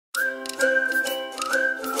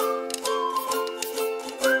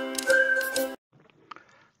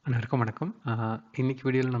எல்லாருக்கும் வணக்கம். இன்னைக்கு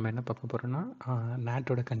வீடியோவில் நம்ம என்ன பார்க்க போகிறோம்னா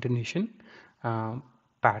நேட்டோட continuation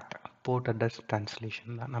bad port address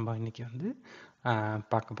translation தான் நம்ம இன்னைக்கு வந்து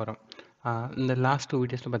பார்க்க போகிறோம். இந்த லாஸ்ட் 2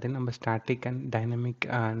 வீடியோஸில் பார்த்தீங்கன்னா நம்ம ஸ்டாட்டிக் அண்ட் டைனமிக்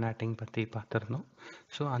நேட்டிங் பற்றி பார்த்துருந்தோம்.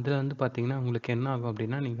 ஸோ அதில் வந்து பார்த்தீங்கன்னா உங்களுக்கு என்ன ஆகும்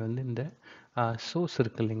அப்படின்னா நீங்கள் வந்து இந்த சோர்ஸ்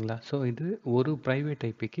இருக்குது இல்லைங்களா, ஸோ இது ஒரு ப்ரைவேட்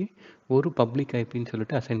ஐபிக்கு ஒரு பப்ளிக் ஐபின்னு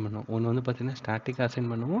சொல்லிட்டு அசைன் பண்ணுவோம். ஒன்று வந்து பார்த்தீங்கன்னா ஸ்டாட்டிக்காக அசைன்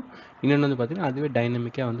பண்ணுவோம், இன்னொன்று வந்து பார்த்தீங்கன்னா அதுவே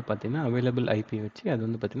டைனமிக்காக வந்து பார்த்தீங்கன்னா அவைலபிள் ஐபி வச்சு அது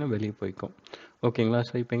வந்து பார்த்தீங்கன்னா வெளியே போய்க்கும். ஓகேங்களா.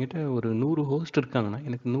 ஸோ இப்போ என்கிட்ட ஒரு 100 ஹோஸ்ட் இருக்காங்கன்னா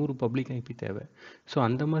எனக்கு 100 பப்ளிக் ஐபி தேவை. ஸோ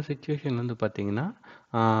அந்த மாதிரி சுச்சுவேஷன் வந்து பார்த்தீங்கன்னா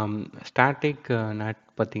ஸ்டாட்டிக் நேட்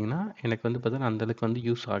பார்த்தீங்கன்னா எனக்கு வந்து பார்த்தீங்கன்னா அந்தளவுக்கு வந்து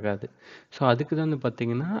யூஸ் ஆகாது. ஸோ அதுக்கு தான் வந்து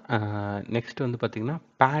பார்த்தீங்கன்னா நெக்ஸ்ட் வந்து பார்த்தீங்கன்னா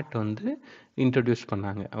பேட் வந்து இன்ட்ரடியூஸ்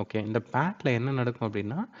பண்ணாங்க. ஓகே, இந்த பேட்டில் என்ன நடக்கும்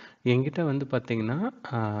அப்படின்னா என்கிட்ட வந்து பார்த்தீங்கன்னா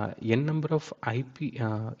என் நம்பர் ஆஃப் ஐபி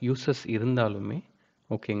யூசர்ஸ் இருந்தாலுமே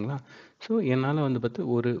ஓகேங்களா, ஸோ என்னால் வந்து பார்த்து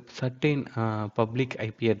ஒரு சர்டெயின் பப்ளிக்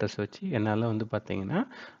ஐபி அட்ரஸ் வச்சு என்னால் வந்து பார்த்தீங்கன்னா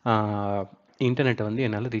இன்டர்நெட்டை வந்து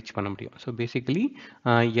என்னால் ரீச் பண்ண முடியும். So basically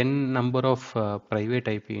N number of private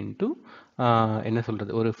IP into என்ன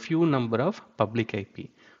சொல்கிறது ஒரு few number of public IP.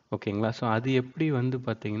 ஓகேங்களா. ஸோ அது எப்படி வந்து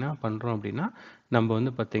பார்த்தீங்கன்னா பண்ணுறோம் அப்படின்னா நம்ம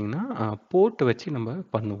வந்து பார்த்தீங்கன்னா போர்ட் வச்சு நம்ம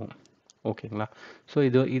பண்ணுவோம். ஓகேங்களா. ஸோ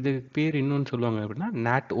இது பேர் இன்னொன்று சொல்லுவாங்க அப்படின்னா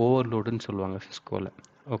நேட் ஓவர்லோடுன்னு சொல்லுவாங்க சிஸ்கோவில்.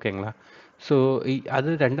 ஓகேங்களா. ஸோ அது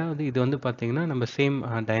ரெண்டாவது இது வந்து பார்த்தீங்கன்னா நம்ம சேம்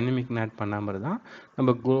டைனமிக் நேட் பண்ண மாதிரி தான்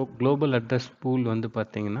நம்ம குளோபல் அட்ரஸ் பூல் வந்து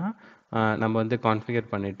பார்த்தீங்கன்னா நம்ம வந்து கான்ஃபிகர்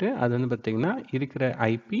பண்ணிவிட்டு அது வந்து பார்த்திங்கன்னா இருக்கிற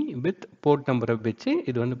ஐபி வித் போர்ட் நம்பரை வச்சு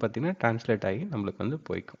இது வந்து பார்த்திங்கன்னா ட்ரான்ஸ்லேட் ஆகி நம்மளுக்கு வந்து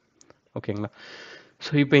போய்க்கும். ஓகேங்களா.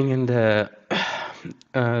 ஸோ இப்போ இங்கே இந்த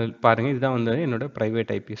பாருங்கள், இதுதான் வந்து என்னோட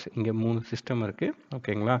ப்ரைவேட் ஐபிஸ். இங்கே 3 சிஸ்டம் இருக்குது.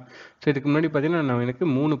 ஓகேங்களா. ஸோ இதுக்கு முன்னாடி பார்த்தீங்கன்னா எனக்கு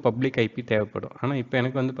 3 பப்ளிக் ஐபி தேவைப்படும். ஆனால் இப்போ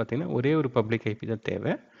எனக்கு வந்து பார்த்தீங்கன்னா ஒரே ஒரு பப்ளிக் ஐபி தான்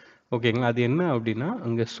தேவை. ஓகேங்களா. அது என்ன அப்படின்னா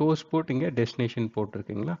இங்கே சோர்ஸ் போர்ட், இங்கே டெஸ்டினேஷன் போர்ட்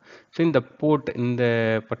இருக்குங்களா. ஸோ இந்த போர்ட் இந்த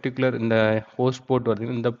பர்டிகுலர் இந்த ஹோஸ்ட் போர்ட்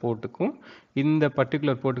வருதுங்க, இந்த போர்ட்டுக்கும் இந்த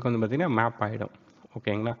பர்டிகுலர் போர்ட்டுக்கு வந்து பார்த்தீங்கன்னா மேப் ஆகிடும்.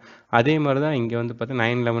 ஓகேங்களா. அதே மாதிரி தான் இங்கே வந்து பார்த்தீங்கன்னா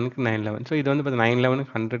 911க்கு 911. ஸோ இது வந்து பார்த்தீங்கன்னா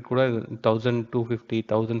 911க்கு 100 கூட 1250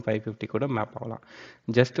 1550 கூட மேப் ஆகலாம்.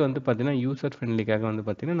 ஜஸ்ட் வந்து பார்த்தீங்கன்னா யூசர் ஃப்ரெண்ட்லிக்காக வந்து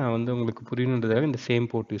பார்த்தீங்கன்னா நான் வந்து உங்களுக்கு புரியணுன்றதுக்காக இந்த சேம்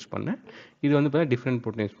போர்ட் யூஸ் பண்ணேன். இது வந்து பார்த்தீங்கன்னா டிஃப்ரெண்ட்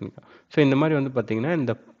போர்ட் யூஸ் பண்ணிக்கலாம். ஸோ இந்த மாதிரி வந்து பார்த்தீங்கன்னா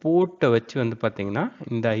இந்த போர்ட்டை வச்சு வந்து பார்த்தீங்கன்னா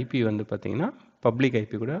இந்த ஐபி வந்து பார்த்தீங்கன்னா பப்ளிக்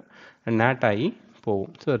ஐபி கூட நேட் ஆகி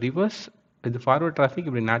போகும். ஸோ ரிவர்ஸ் இது ஃபார்வர்ட் டிராஃபிக்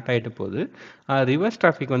இப்படி நேட் ஆகிட்டு போகுது. ரிவர்ஸ்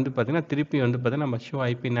டிராஃபிக் வந்து பார்த்தீங்கன்னா திருப்பி வந்து பார்த்தீங்கன்னா நம்ம ஷோ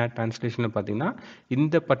ஐபி நேட் ட்ரான்ஸ்லேஷனில் பார்த்தீங்கன்னா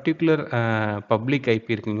இந்த பர்டிகுலர் பப்ளிக்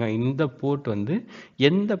ஐபி இருக்குங்க, இந்த போர்ட் வந்து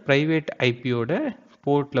எந்த ப்ரைவேட் ஐபியோட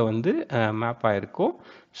போர்ட்டில் வந்து மேப் ஆகிருக்கோ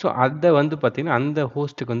ஸோ அதை வந்து பார்த்திங்கன்னா அந்த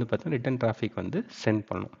ஹோஸ்ட்டுக்கு வந்து பார்த்திங்கன்னா ரிட்டன் டிராஃபிக் வந்து சென்ட்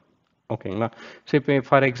பண்ணும். ஓகேங்களா. ஸோ இப்போ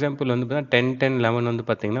ஃபார் எக்ஸாம்பிள் வந்து பார்த்தீங்கன்னா 10.10.11 வந்து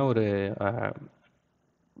பார்த்திங்கன்னா ஒரு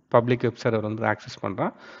பப்ளிக் வெப் சர்வர் வந்து ஆக்சஸ்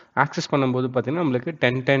பண்ணுறான். ஆக்சஸ் பண்ணும்போது பார்த்திங்கன்னா நம்மளுக்கு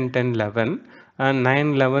 10.10.10.11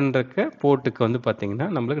 911 இருக்க போர்ட்டுக்கு வந்து பார்த்திங்கன்னா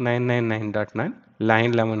நம்மளுக்கு 999.9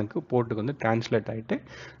 லைன் 11க்கு போர்ட்டுக்கு வந்து ட்ரான்ஸ்லேட் ஆகிட்டு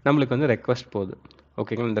நம்மளுக்கு வந்து ரெக்வஸ்ட் போகுது.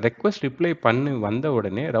 ஓகேங்களா. இந்த ரெக்வஸ்ட் ரிப்ளை பண்ணி வந்த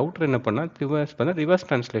உடனே ரவுட்டர் என்ன பண்ணால் ரிவர்ஸ்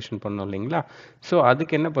ட்ரான்ஸ்லேஷன் பண்ணோம் இல்லைங்களா. ஸோ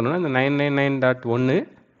அதுக்கு என்ன பண்ணணும்னா இந்த 999.1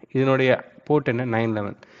 இதனுடைய போர்ட் என்ன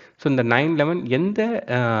 911. ஸோ இந்த 911 எந்த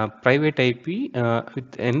ப்ரைவேட் ஐபி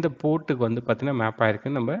வித் எந்த போர்ட்டுக்கு வந்து பார்த்தீங்கன்னா மேப்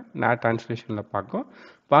ஆகிருக்குன்னு நம்ம நேட் ட்ரான்ஸ்லேஷனில்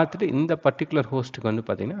பார்த்துட்டு இந்த பர்டிகுலர் ஹோஸ்ட்டுக்கு வந்து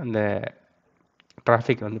பார்த்திங்கன்னா அந்த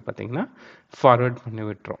டிராஃபிக் வந்து பார்த்திங்கன்னா ஃபார்வர்ட் பண்ணி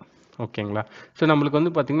விட்டுரும். ஓகேங்களா. ஸோ நம்மளுக்கு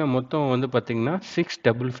வந்து பார்த்திங்கன்னா மொத்தம் வந்து பார்த்திங்கன்னா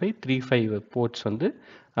 65535 போர்ட்ஸ் வந்து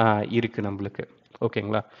இருக்குது நம்மளுக்கு.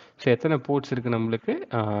 ஓகேங்களா. ஸோ எத்தனை போர்ட்ஸ் இருக்குது நம்மளுக்கு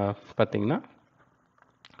பார்த்திங்கன்னா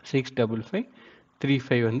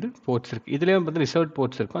 65535 வந்து போர்ட்ஸ் இருக்குது. இதுலேயே வந்து ரிசர்வ்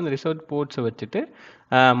போர்ட்ஸ் இருக்கும். அந்த ரிசர்வ் போர்ட்ஸை வச்சுட்டு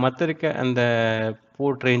மற்ற இருக்க அந்த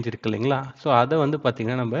போர்ட் ரேஞ்ச் இருக்குது இல்லைங்களா. ஸோ அதை வந்து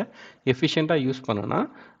பார்த்திங்கன்னா நம்ம எஃபிஷியண்ட்டாக யூஸ் பண்ணோன்னா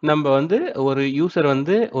நம்ம வந்து ஒரு யூசர்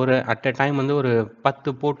வந்து ஒரு அட் அ டைம் வந்து ஒரு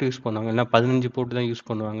 10 போர்ட் யூஸ் பண்ணுவாங்க, இல்லை 15 போர்ட் தான் யூஸ்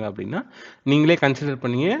பண்ணுவாங்க அப்படின்னா நீங்களே கன்சிடர்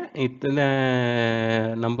பண்ணிங்க இத்தனை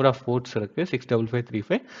நம்பர் ஆஃப் போர்ட்ஸ் இருக்குது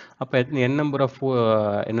 65535. அப்போ என் நம்பர் ஆஃப்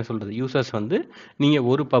என்ன சொல்கிறது யூசர்ஸ் வந்து நீங்கள்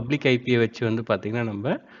ஒரு பப்ளிக் ஐபியை வச்சு வந்து பார்த்திங்கன்னா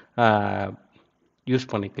நம்ம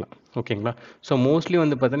யூஸ் பண்ணிக்கலாம். ஓகேங்களா. ஸோ மோஸ்ட்லி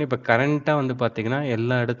வந்து பார்த்தீங்கன்னா இப்போ கரண்ட்டாக வந்து பார்த்திங்கன்னா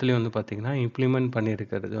எல்லா இடத்துலையும் வந்து பார்த்திங்கன்னா இம்ப்ளிமெண்ட்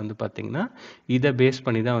பண்ணியிருக்கிறது வந்து பார்த்திங்கன்னா இதை பேஸ்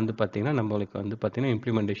பண்ணி தான் வந்து பார்த்திங்கன்னா நம்மளுக்கு வந்து பார்த்திங்கன்னா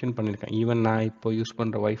இம்ப்ளிமெண்டேஷன் பண்ணியிருக்கேன். ஈவன் நான் இப்போ யூஸ்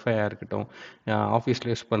பண்ணுற ஒய்ஃபையாக இருக்கட்டும்,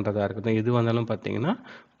 ஆஃபீஸில் யூஸ் பண்ணுறதா இருக்கட்டும், எது வந்தாலும் பார்த்திங்கன்னா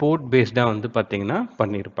போர்ட் பேஸ்டாக வந்து பார்த்திங்கன்னா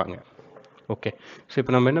பண்ணியிருப்பாங்க. ஓகே. ஸோ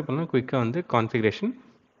இப்போ நம்ம என்ன பண்ணலாம், குயிக்காக வந்து கான்ஃபிகரேஷன்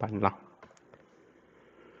பண்ணலாம்.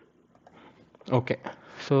 ஓகே.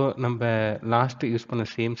 ஸோ நம்ம லாஸ்ட்டு யூஸ் பண்ண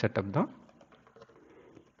சேம் செட்டப் தான்.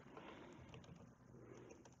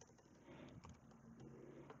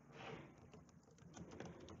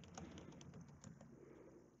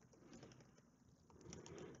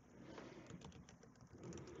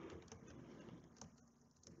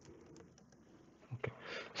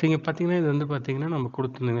 இங்கே பார்த்தீங்கன்னா இது வந்து பார்த்தீங்கன்னா நம்ம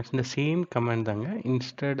கொடுத்துருந்தோங்க இந்த சேம் கமாண்ட் தாங்க.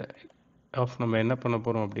 இன்ஸ்டெட் ஆஃப் நம்ம என்ன பண்ண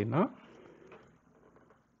போகிறோம் அப்படின்னா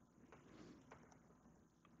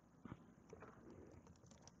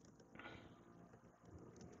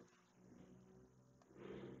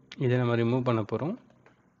இதை நம்ம ரிமூவ் பண்ண போகிறோம்.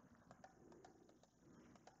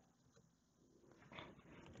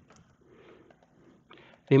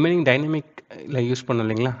 ரிமைனிங் டைனமிக்கில் யூஸ் பண்ணோம்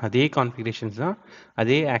இல்லைங்களா, அதே கான்ஃபிகரேஷன்ஸ் தான்.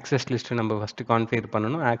 அதே ஆக்சஸ் லிஸ்ட்டை நம்ம ஃபஸ்ட்டு கான்ஃபிகர்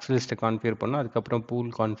பண்ணணும். ஆக்சஸ் லிஸ்ட்டை கான்ஃபிகர் பண்ணணும். அதுக்கப்புறம்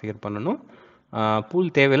பூல் கான்ஃபிகர் பண்ணணும். பூல்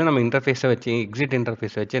தேவையில்லை, நம்ம இன்டர்ஃபேஸை வச்சு எக்ஸிட்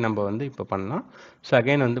இன்டர்ஃபேஸை வச்சு நம்ம வந்து இப்போ பண்ணலாம். ஸோ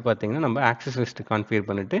அகைன் வந்து பார்த்திங்கன்னா நம்ம ஆக்சஸ் லிஸ்ட்டு கான்ஃபிகர்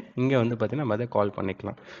பண்ணிவிட்டு இங்கே வந்து பார்த்திங்கன்னா நம்ம அதை கால்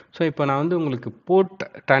பண்ணிக்கலாம். ஸோ இப்போ நான் வந்து உங்களுக்கு போர்ட்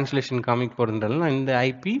ட்ரான்ஸ்லேஷன் காமிக்க போகிறதுனால நான் இந்த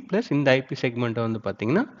ஐபி ப்ளஸ் இந்த ஐபி செக்மெண்ட்டை வந்து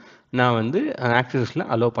பார்த்திங்கன்னா நான் வந்து ஆக்சஸில்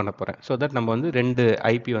அலோவ் பண்ண போகிறேன். ஸோ தட் நம்ம வந்து 2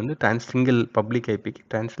 ஐபி வந்து சிங்கிள் பப்ளிக் ஐபிக்கு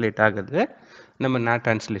ட்ரான்ஸ்லேட் ஆகுறத நம்ம NAT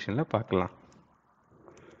ட்ரான்ஸ்லேஷனில் பார்க்கலாம்.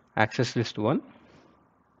 ஆக்சஸ் லிஸ்ட் 1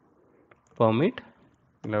 permit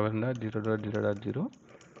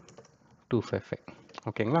 11.0.0.0.255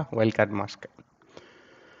 ஓகேங்களா, வைல்ட் கார்டு மாஸ்க்.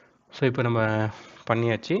 ஸோ இப்போ நம்ம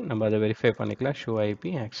பண்ணியாச்சு, நம்ம அதை வெரிஃபை பண்ணிக்கலாம். Show IP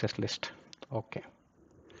access list. Okay,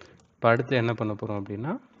 இப்போ அடுத்து என்ன பண்ண போகிறோம்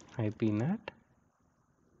அப்படின்னா IP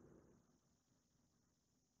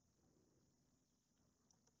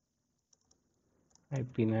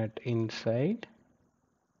NAT inside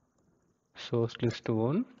source list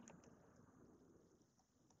 1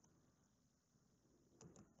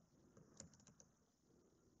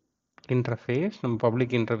 interface. நம்ம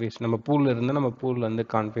பப்ளிக் இன்டர்ஃபேஸ் நம்ம பூலில் இருந்தால் நம்ம பூலில் வந்து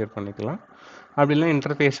கான்ஃபிகர் பண்ணிக்கலாம். அப்படி இல்லை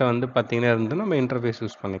இன்டர்ஃபேஸை வந்து பார்த்திங்கன்னா இருந்து நம்ம இன்டர்ஃபேஸ்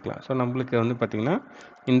யூஸ் பண்ணிக்கலாம். ஸோ நம்மளுக்கு வந்து பார்த்திங்கன்னா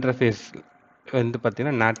இன்டர்ஃபேஸ் வந்து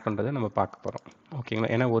பார்த்திங்கன்னா NAT பண்ணுறதை நம்ம பார்க்க போகிறோம். ஓகேங்களா,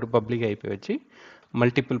 ஏன்னா ஒரு பப்ளிக் ஐபி வச்சு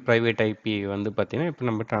மல்டிபிள் ப்ரைவேட் ஐபி வந்து பார்த்திங்கன்னா இப்போ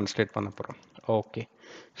நம்ம ட்ரான்ஸ்லேட் பண்ண போகிறோம். ஓகே,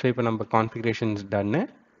 ஸோ இப்போ நம்ம கான்ஃபிகரேஷன்ஸ் டன்னு.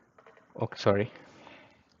 ஓகே, சாரி,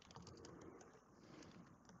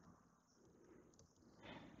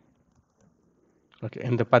 ஓகே,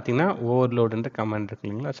 இந்த பார்த்தீங்கன்னா ஓவர்லோடுன்ற கமெண்ட் இருக்கு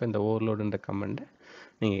இல்லைங்களா. ஸோ இந்த ஓவர்லோடுன்ற கமெண்ட்டை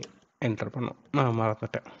நீங்கள் என்டர் பண்ணோம், நான்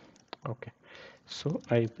மறந்துட்டேன். Okay, so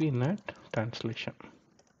IP NAT translation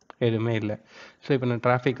எதுவுமே இல்லை. ஸோ இப்போ நான்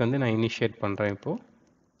டிராஃபிக் வந்து நான் இனிஷியேட் பண்ணுறேன் இப்போது.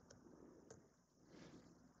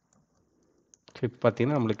 ஸோ இப்போ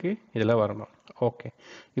பார்த்தீங்கன்னா நம்மளுக்கு இதெல்லாம் வரணும். ஓகே,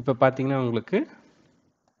 இப்போ பார்த்தீங்கன்னா உங்களுக்கு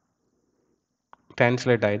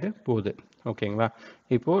ட்ரான்ஸ்லேட் ஆகிடு போகுது. ஓகேங்களா,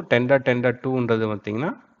 இப்போது 10.10.2ன்றது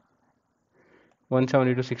பார்த்தீங்கன்னா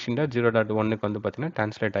 172.16.0.1க்கு வந்து பார்த்தீங்கன்னா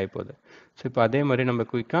ட்ரான்ஸ்லேட் ஆகி போகுது. ஸோ இப்போ அதே மாதிரி நம்ம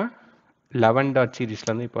குயிக்காக 11.series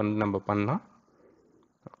இப்போ வந்து நம்ம பண்ணலாம்.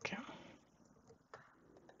 ஓகே,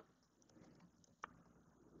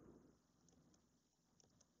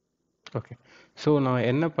 ஓகே, ஸோ நான்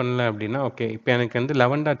என்ன பண்ணல அப்படின்னா ஓகே இப்போ எனக்கு வந்து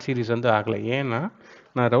 11.series வந்து ஆகலை. ஏன்னா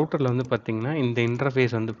நான் ரவுட்டரில் வந்து பார்த்தீங்கன்னா இந்த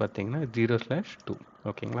இன்டர்ஃபேஸ் வந்து பார்த்தீங்கன்னா 0/2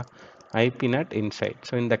 ஓகேங்களா, ஐபி NAT inside.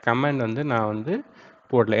 ஸோ இந்த கமாண்ட் வந்து நான் வந்து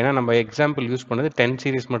போடல, ஏன்னா நம்ம எக்ஸாம்பிள் யூஸ் பண்ணது 10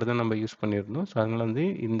 series மட்டும் தான் நம்ம யூஸ் பண்ணியிருந்தோம். ஸோ அதனால் வந்து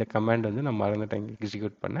இந்த கமாண்ட் வந்து நான் மறந்துட்டேன்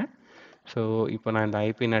எக்ஸிக்யூட் பண்ணேன். ஸோ இப்போ நான் இந்த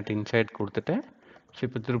ஐபி NAT inside கொடுத்துட்டேன். ஸோ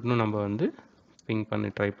இப்போ திருப்பியும் நம்ம வந்து பிங்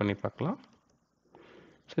பண்ணி ட்ரை பண்ணி பார்க்கலாம்.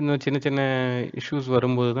 ஸோ இந்த சின்ன சின்ன இஷ்யூஸ்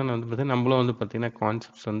வரும்போது தான் வந்து பார்த்தீங்கன்னா நம்மளும் வந்து பார்த்திங்கன்னா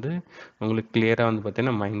கான்செப்ட்ஸ் வந்து உங்களுக்கு கிளியராக வந்து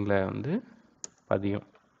பார்த்திங்கன்னா மைண்டில் வந்து பதியும்.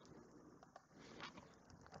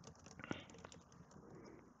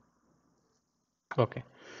 ஓகே,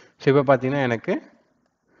 ஸோ இப்போ பார்த்தீங்கன்னா எனக்கு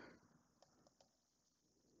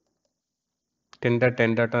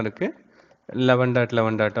 10.10 இருக்குது,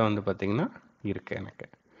 11.11 வந்து பார்த்திங்கன்னா இருக்குது எனக்கு.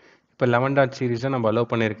 இப்போ 11.series நம்ம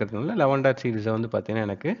அலோவ் பண்ணியிருக்கிறதுனால 11.series வந்து பார்த்திங்கன்னா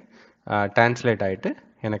எனக்கு ட்ரான்ஸ்லேட் ஆகிட்டு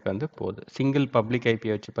எனக்கு வந்து போகுது. சிங்கிள் பப்ளிக் ஐபி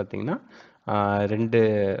வச்சு பார்த்திங்கன்னா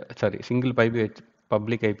சிங்கிள்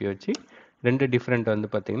பப்ளிக் ஐபி வச்சு 2 டிஃப்ரெண்ட் வந்து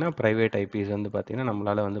பார்த்திங்கன்னா ப்ரைவேட் ஐபிஸ் வந்து பார்த்திங்கன்னா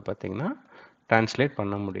நம்மளால் வந்து பார்த்திங்கன்னா ட்ரான்ஸ்லேட்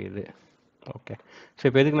பண்ண முடியுது. ஓகே, ஸோ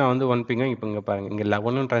இப்போ எதுக்கு நான் வந்து ஒன் பிங்கும் இப்போ இங்கே பாருங்கள், இங்கே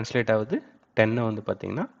 11 ட்ரான்ஸ்லேட் ஆகுது, 10 வந்து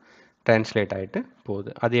பார்த்திங்கன்னா ட்ரான்ஸ்லேட் ஆகிட்டு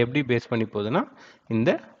போகுது. அது எப்படி பேஸ் பண்ணி போகுதுன்னா இந்த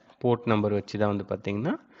போர்ட் நம்பர் வச்சு தான் வந்து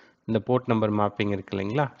பார்த்திங்கன்னா இந்த போர்ட் நம்பர் மேப்பிங் இருக்குது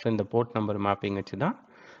இல்லைங்களா. ஸோ இந்த போர்ட் நம்பர் மேப்பிங் வச்சு தான்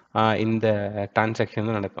இந்த டிரான்சாக்ஷன்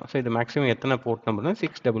தான் நடக்கும். ஸோ இது மேக்ஸிமம் எத்தனை போர்ட் நம்பர்னா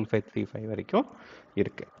 65535 வரைக்கும்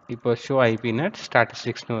இருக்குது. இப்போ ஷோ ஐபி NAT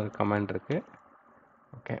ஸ்டாட்டிஸ்டிக்ஸ்னு ஒரு கமாண்ட் இருக்குது.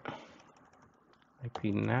 Okay,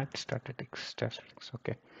 IP NAT statistics.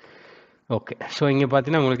 Okay, okay, so இங்கே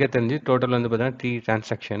பார்த்தீங்கன்னா உங்களுக்கே தெரிஞ்சு டோட்டல் வந்து பார்த்தீங்கன்னா 3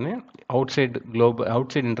 டிரான்சாக்ஷனு. அவுட்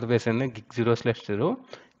சைடு இன்டர்ஃபேஸ் என்ன கிக் 0/0,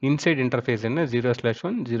 இன்சைட் இன்டர்ஃபேஸ் என்ன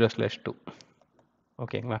 0/1 0/2.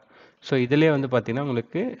 ஓகேங்களா, ஸோ இதிலே வந்து பார்த்தீங்கன்னா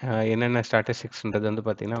உங்களுக்கு என்னென்ன ஸ்டாட்டிஸ்டிக்ஸ்ன்றது வந்து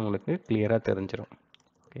பார்த்தீங்கன்னா உங்களுக்கு கிளியராக தெரிஞ்சிடும்.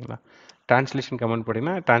 ஓகேங்களா, ட்ரான்ஸ்லேஷன் கமெண்ட்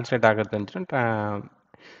போட்டிங்கன்னா ட்ரான்ஸ்லேட் ஆகிறது தெரிஞ்சிடும்.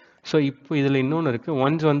 ஸோ இப்போ இதில் இன்னொன்று இருக்குது.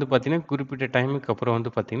 ஒன்ஸ் வந்து பார்த்தீங்கன்னா குறிப்பிட்ட டைமுக்கு அப்புறம்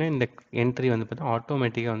வந்து பார்த்தீங்கன்னா இந்த என்ட்ரி வந்து பார்த்தீங்கன்னா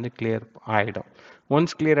ஆட்டோமேட்டிக்காக வந்து கிளியர் ஆகிடும்.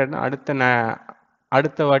 ஒன்ஸ் கிளியர் ஆகிடும் அடுத்த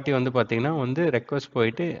அடுத்த வாட்டி வந்து பார்த்தீங்கன்னா வந்து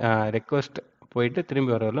ரெக்வஸ்ட் போயிட்டு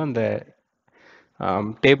திரும்பி வரல அந்த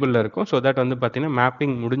டேபிளில் இருக்கும். ஸோ தட் வந்து பார்த்தீங்கன்னா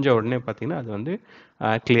மேப்பிங் முடிஞ்ச உடனே பார்த்தீங்கன்னா அது வந்து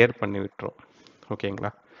கிளியர் பண்ணி விட்டுரும்.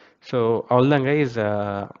 ஓகேங்களா? ஸோ அவ்வளோதாங்க இஸ்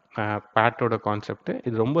பேட்டோட கான்செப்ட்.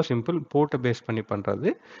 இது ரொம்ப சிம்பிள், போர்ட்டை பேஸ் பண்ணி பண்ணுறது.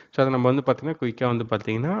 ஸோ அதை நம்ம வந்து பார்த்தீங்கன்னா குயிக்காக வந்து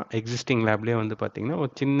பார்த்தீங்கன்னா எக்ஸிஸ்டிங் லேப்லேயே வந்து பார்த்தீங்கன்னா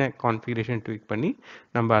ஒரு சின்ன கான்ஃபிகரேஷன் ட்வீக் பண்ணி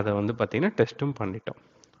நம்ம அதை வந்து பார்த்தீங்கன்னா டெஸ்ட்டும் பண்ணிட்டோம்.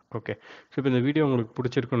 ஓகே. ஸோ இப்போ இந்த வீடியோ உங்களுக்கு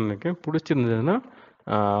பிடிச்சிருக்குன்னு நினைக்கிறேன். பிடிச்சிருந்ததுன்னா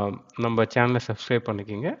நம்ம சேனலை சப்ஸ்கிரைப்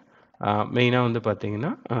பண்ணிக்கிங்க. மெயினாக வந்து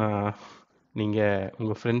பார்த்தீங்கன்னா நீங்கள்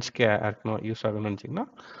உங்கள் ஃப்ரெண்ட்ஸ்க்கு யாருக்குன்னு யூஸ் ஆகணும்னு நினச்சிங்கன்னா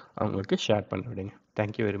அவங்களுக்கு ஷேர் பண்ணி விடுங்க.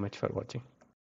 தேங்க்யூ வெரி மச் ஃபார் வாட்சிங்.